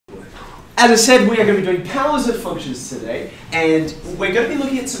as I said, we are going to be doing powers of functions today, and we're going to be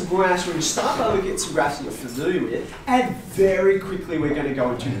looking at some graphs. We're going to start by looking at some graphs that you're familiar with, and very quickly we're going to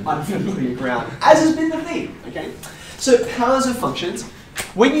go into unfamiliar ground, as has been the theme, okay? So powers of functions.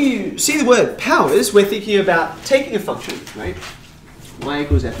 When you see the word powers, we're thinking about taking a function, right? Y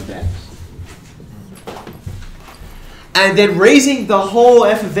equals f of x. And then raising the whole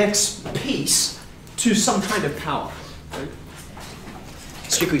f of x piece to some kind of power. Right?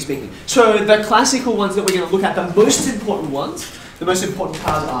 Strictly speaking. So the classical ones that we're going to look at, the most important ones, the most important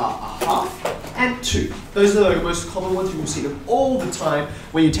powers are a half and 2. Those are the most common ones. You will see them all the time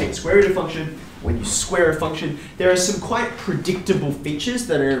when you take the square root of a function, when you square a function. There are some quite predictable features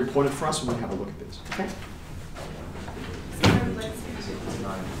that are important for us when we have a look at this. Okay?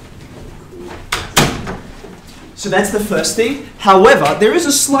 So that's the first thing. However, there is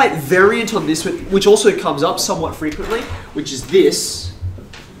a slight variant on this, which also comes up somewhat frequently, which is this.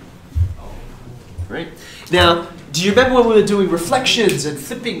 Right? Now, do you remember when we were doing reflections and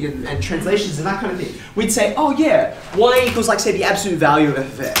flipping and translations and that kind of thing? We'd say, oh yeah, y equals, like, say, the absolute value of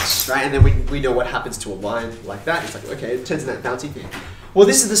f of x, right? And then we know what happens to a line like that. It's like, okay, it turns into that bouncy thing. Well,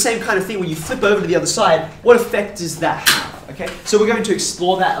 this is the same kind of thing when you flip over to the other side. What effect does that have? Okay, so we're going to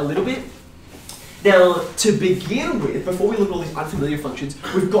explore that a little bit. Now, to begin with, before we look at all these unfamiliar functions,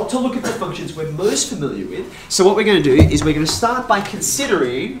 we've got to look at the functions we're most familiar with. So what we're going to do is we're going to start by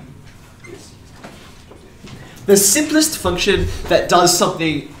considering the simplest function that does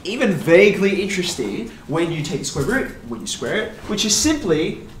something even vaguely interesting when you take the square root, when you square it, which is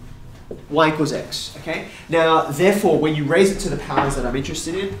simply y equals x, okay? Now, therefore, when you raise it to the powers that I'm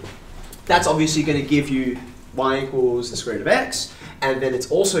interested in, that's obviously going to give you y equals the square root of x, and then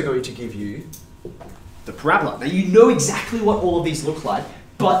it's also going to give you the parabola. Now, you know exactly what all of these look like,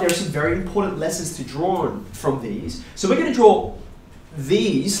 but there are some very important lessons to draw on from these. So we're going to draw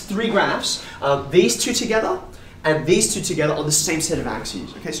these 3 graphs, these 2 together, and these 2 together on the same set of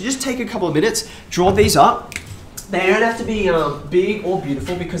axes. Okay, so just take a couple of minutes, draw these up. They don't have to be big or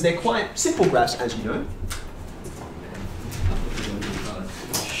beautiful because they're quite simple graphs, as you know.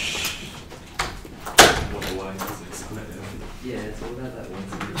 Yeah, it's all about that one.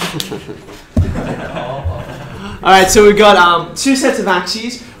 Alright, so we've got 2 sets of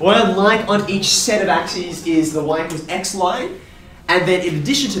axes. What I'd like on each set of axes is the y equals x line. And then in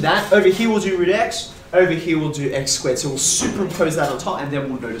addition to that, over here we'll do root x, over here we'll do x squared. So we'll superimpose that on top and then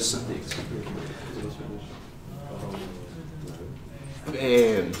we'll notice some things.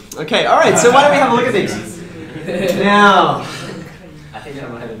 Okay, alright, so why don't we have a look at these? Now,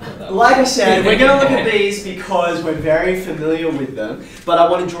 like I said, we're going to look at these because we're very familiar with them, but I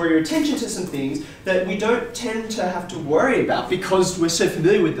want to draw your attention to some things that we don't tend to have to worry about because we're so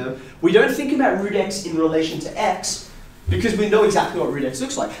familiar with them. We don't think about root x in relation to x because we know exactly what root x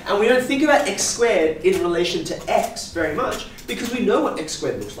looks like. And we don't think about x squared in relation to x very much because we know what x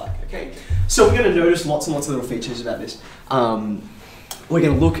squared looks like, okay? So we're going to notice lots and lots of little features about this. We're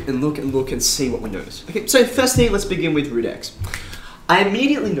going to look and look and look and see what we notice. Okay, so first thing, let's begin with root x. I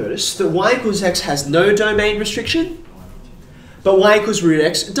immediately notice that y equals x has no domain restriction, but y equals root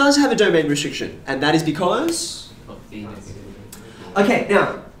x does have a domain restriction, and that is because? Okay,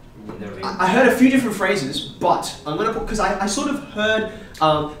 now, I heard a few different phrases, but I'm going to put, because I sort of heard,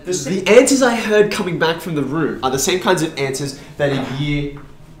 the answers I heard coming back from the room are the same kinds of answers that a year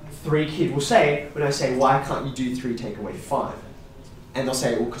 3 kid will say when I say, why can't you do 3 take away 5? And they'll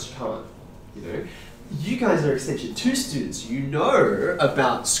say, well, because you can't, you know. You guys are Extension 2 students. You know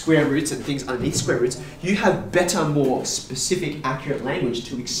about square roots and things underneath square roots. You have better, more specific, accurate language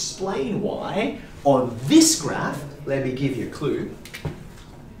to explain why on this graph, let me give you a clue.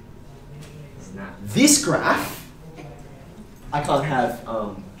 This graph, I can't have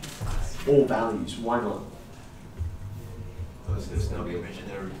all values. Why not? There's no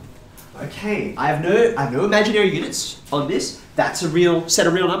imaginary. Okay, I have no imaginary units on this. That's a real set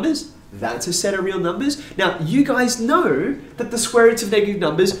of real numbers. That's a set of real numbers. Now, you guys know that the square roots of negative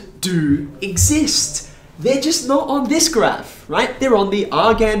numbers do exist. They're just not on this graph, right? They're on the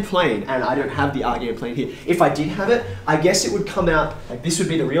Argand plane, and I don't have the Argand plane here. If I did have it, I guess it would come out, like this would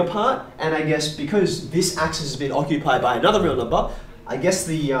be the real part, and I guess because this axis has been occupied by another real number, I guess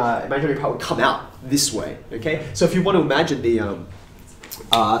the imaginary part would come out this way, okay? So if you want to imagine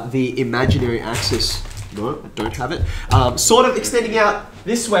the imaginary axis, no, I don't have it, sort of extending out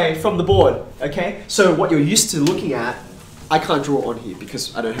this way from the board, okay? So what you're used to looking at, I can't draw on here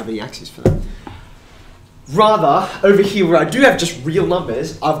because I don't have any axes for that. Rather, over here where I do have just real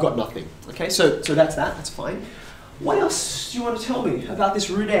numbers, I've got nothing, okay? So that's fine. What else do you want to tell me about this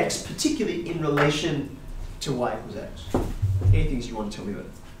root x, particularly in relation to y equals x? Any things you want to tell me about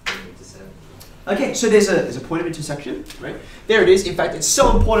it? intersect. Okay, so there's a point of intersection, right? There it is. In fact, it's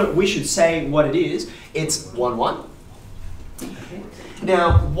so important we should say what it is. It's 1, 1. Okay.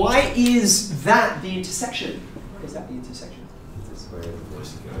 Now, why is that the intersection? Why is that the intersection?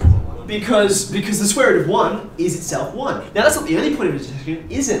 Because the square root of 1 is itself 1. Now, that's not the only point of intersection,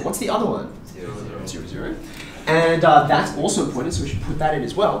 is it? What's the other one? 0, 0. 0, 0. And that's also important, so we should put that in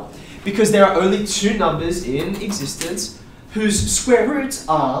as well. Because there are only two numbers in existence whose square roots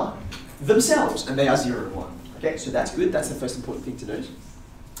are themselves, and they are 0 and 1. Okay, so that's good. That's the first important thing to note.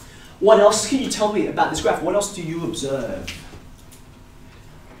 What else can you tell me about this graph? What else do you observe?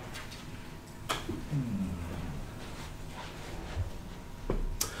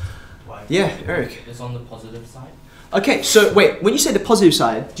 Yeah, Eric. It's on the positive side. Okay, so wait, when you say the positive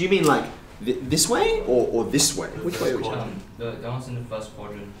side, do you mean like this way or this way? Which way? That one's in the first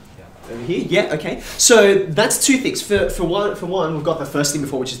quadrant. Yeah. Over here? Yeah, okay. So that's two things. For one, we've got the first thing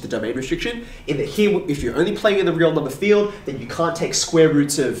before, which is the domain restriction. In that here, if you're only playing in the real number field, then you can't take square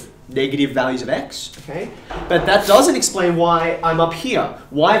roots of negative values of x, okay? But that doesn't explain why I'm up here.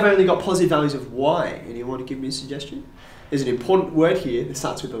 Why have I only got positive values of y? Anyone want to give me a suggestion? There's an important word here that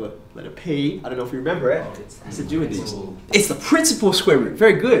starts with the letter P. I don't know if you remember it. It has to do with this. It's the principal square root.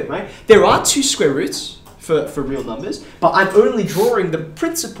 Very good, right? There are two square roots for real numbers, but I'm only drawing the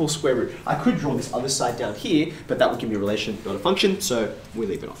principal square root. I could draw this other side down here, but that would give me a relation, not a function, so we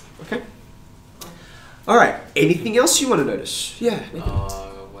leave it off, okay? All right, anything else you want to notice? Yeah.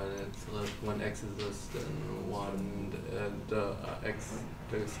 When x is less than 1, the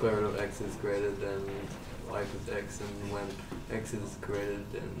square root of x is greater than y equals x, and when x is greater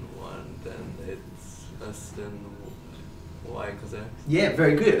than 1, then it's less than y equals x. Yeah,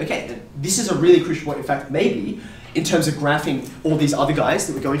 very good. Okay, and this is a really crucial point. In fact, maybe, in terms of graphing all these other guys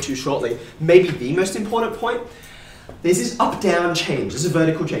that we're going to shortly, maybe the most important point. There's this up-down change. There's a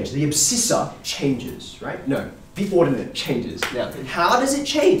vertical change. The abscissa changes, right? No, the ordinate changes. Now, how does it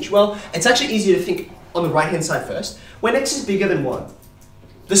change? Well, it's actually easier to think on the right-hand side first. When x is bigger than 1,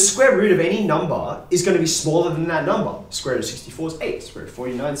 the square root of any number is going to be smaller than that number. Square root of 64 is 8. Square root of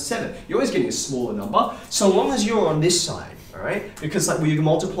 49 is 7. You're always getting a smaller number, so long as you're on this side, all right? Because like when you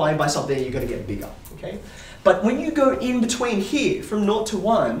multiply by something, you're going to get bigger, okay? But when you go in between here, from 0 to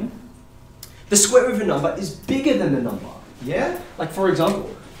 1, the square root of a number is bigger than the number, yeah? Like for example,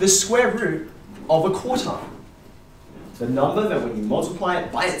 the square root of a quarter. The number that when you multiply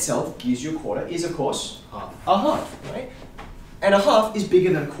it by itself gives you a quarter is, of course, a half, right? And a half is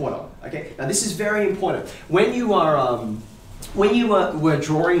bigger than a quarter. Okay. Now this is very important. When you are were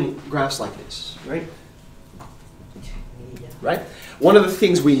drawing graphs like this, right? Right. One of the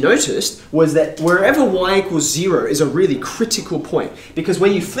things we noticed was that wherever y equals 0 is a really critical point, because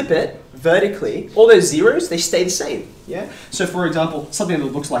when you flip it vertically, all those zeros they stay the same. Yeah. So for example, something that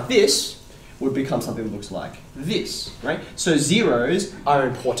looks like this would become something that looks like this, right? So zeros are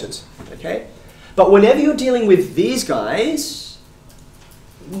important. Okay. But whenever you're dealing with these guys,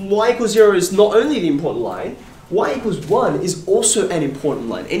 y equals 0 is not only the important line, y equals 1 is also an important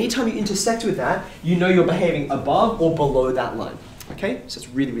line. Anytime you intersect with that, you know you're behaving above or below that line. Okay? So it's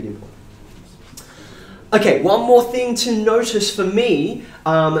really, really important. Okay, one more thing to notice for me.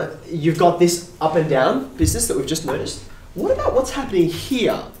 You've got this up and down business that we've just noticed. What about what's happening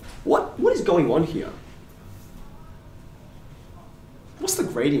here? What is going on here? What's the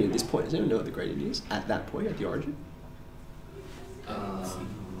gradient at this point? Does anyone know what the gradient is at that point, at the origin?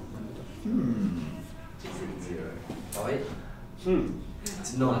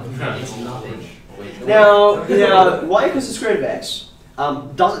 It's not. It's nothing. Now, y equals the square root of x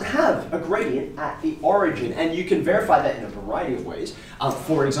doesn't have a gradient at the origin, and you can verify that in a variety of ways.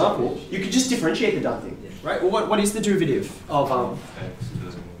 For example, you could just differentiate the done thing, right? Well, what is the derivative of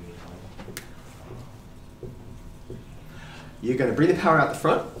You're going to bring the power out the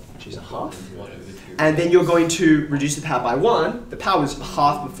front, which is a half, and then you're going to reduce the power by 1. The power was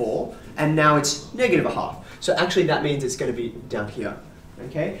half before, and now it's negative a half. So actually that means it's going to be down here.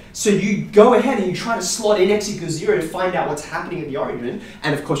 Okay? So you go ahead and you try to slot in x equals 0 to find out what's happening at the origin,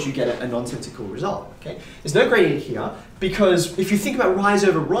 and of course you get a nonsensical result. Okay? There's no gradient here, because if you think about rise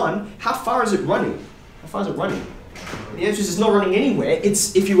over run, how far is it running? How far is it running? The answer is it's not running anywhere.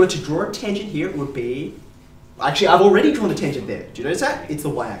 It's, if you were to draw a tangent here, it would be... Actually, I've already drawn a tangent there. Do you notice that? It's the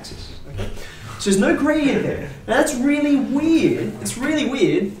y-axis. Okay? So there's no gradient there. Now that's really weird. It's really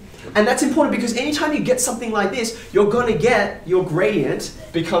weird. And that's important because anytime you get something like this, you're going to get your gradient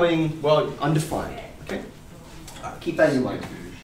becoming, well, undefined. Okay? Keep that in mind.